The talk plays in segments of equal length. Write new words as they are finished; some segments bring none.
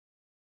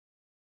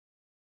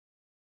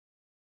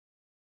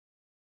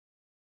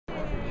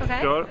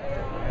Okay. Sure.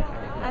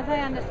 As I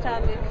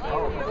understand it,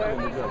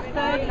 you were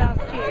third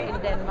last year in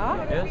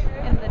Denmark, Yes.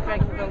 in the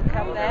Dragon Gold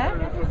Cup there,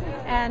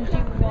 and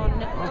you won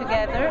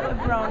together a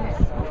bronze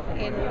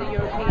in the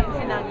Europeans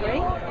in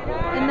Andrey,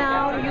 and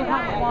now you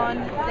have won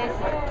this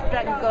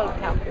Dragon Gold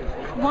Cup.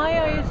 Why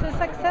are you so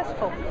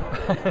successful?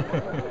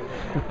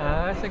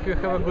 I think we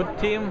have a good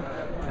team,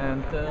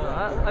 and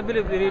I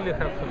believe we really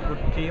have a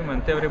good team,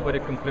 and everybody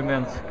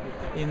complements.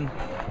 In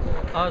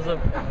other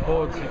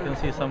boats, you can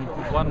see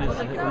one is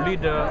a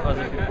leader,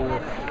 other people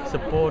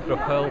support or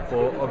help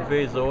or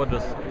obey the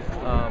orders,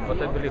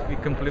 but I believe we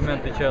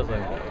complement each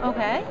other.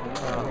 Okay.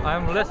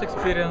 I'm less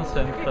experienced,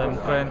 and I'm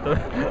trying to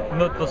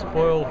not to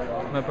spoil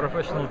my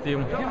professional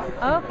team.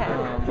 Okay.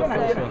 So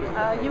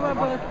you are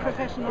both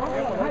professionals?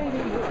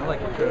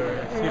 Like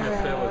senior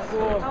sailors.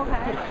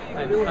 Okay.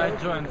 I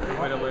joined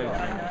very late,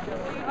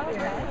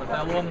 but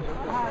I learned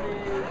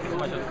as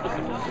much as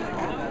possible.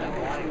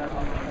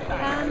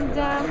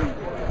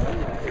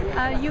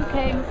 And you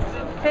came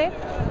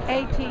 5th,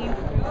 18th,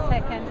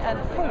 2nd and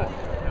 4th.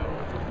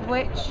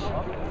 Which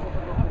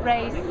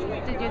race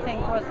did you think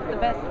was the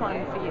best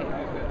one for you?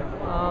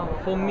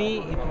 For me,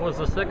 it was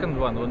the second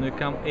one when we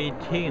come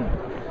 18,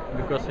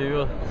 because we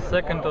were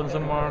second on the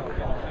mark.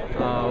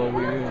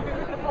 We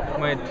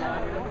made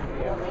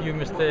few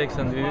mistakes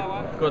and we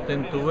got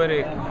into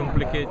very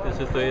complicated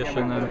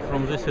situation, and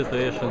from this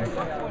situation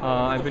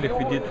I believe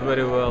we did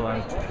very well,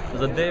 and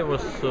the day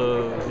was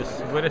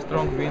this very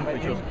strong wind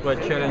which was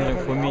quite challenging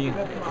for me,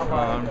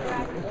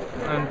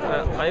 and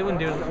I even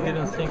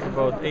didn't think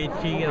about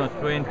 18 or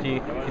 20.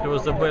 It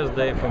was the best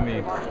day for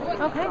me.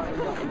 Okay.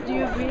 Do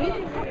you agree?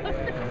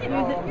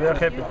 We are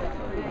happy.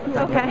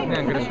 Okay.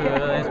 Не, говоришь,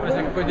 они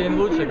спросили, какой день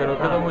лучше, говорю,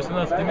 когда мы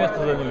 18 место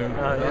заняли.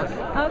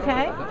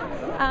 Okay.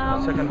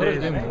 Second day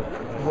is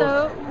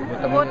So,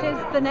 what is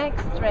the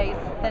next race,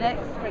 the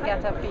next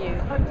regatta for you?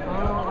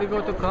 We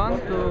go to Cannes,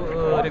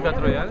 to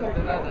Regatta Royale.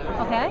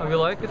 Okay. We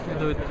like it, we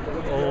do it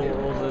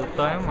all the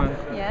time, and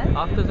Yes.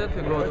 after that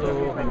we go to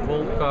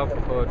World Cup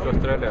to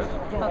Australia.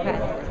 Okay.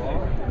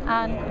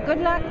 And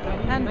good luck,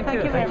 and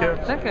thank you very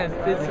much. Thank you.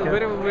 It's a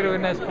very, very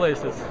nice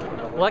place. It's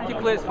lucky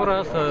place for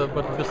us,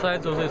 but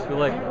besides all this, we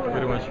like it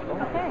very much.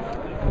 Okay.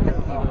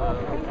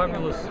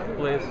 Fabulous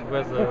place,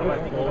 weather,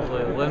 all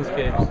the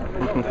landscapes.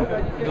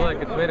 We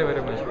like it very,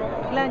 very much.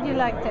 Glad you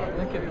liked it.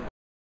 Thank you.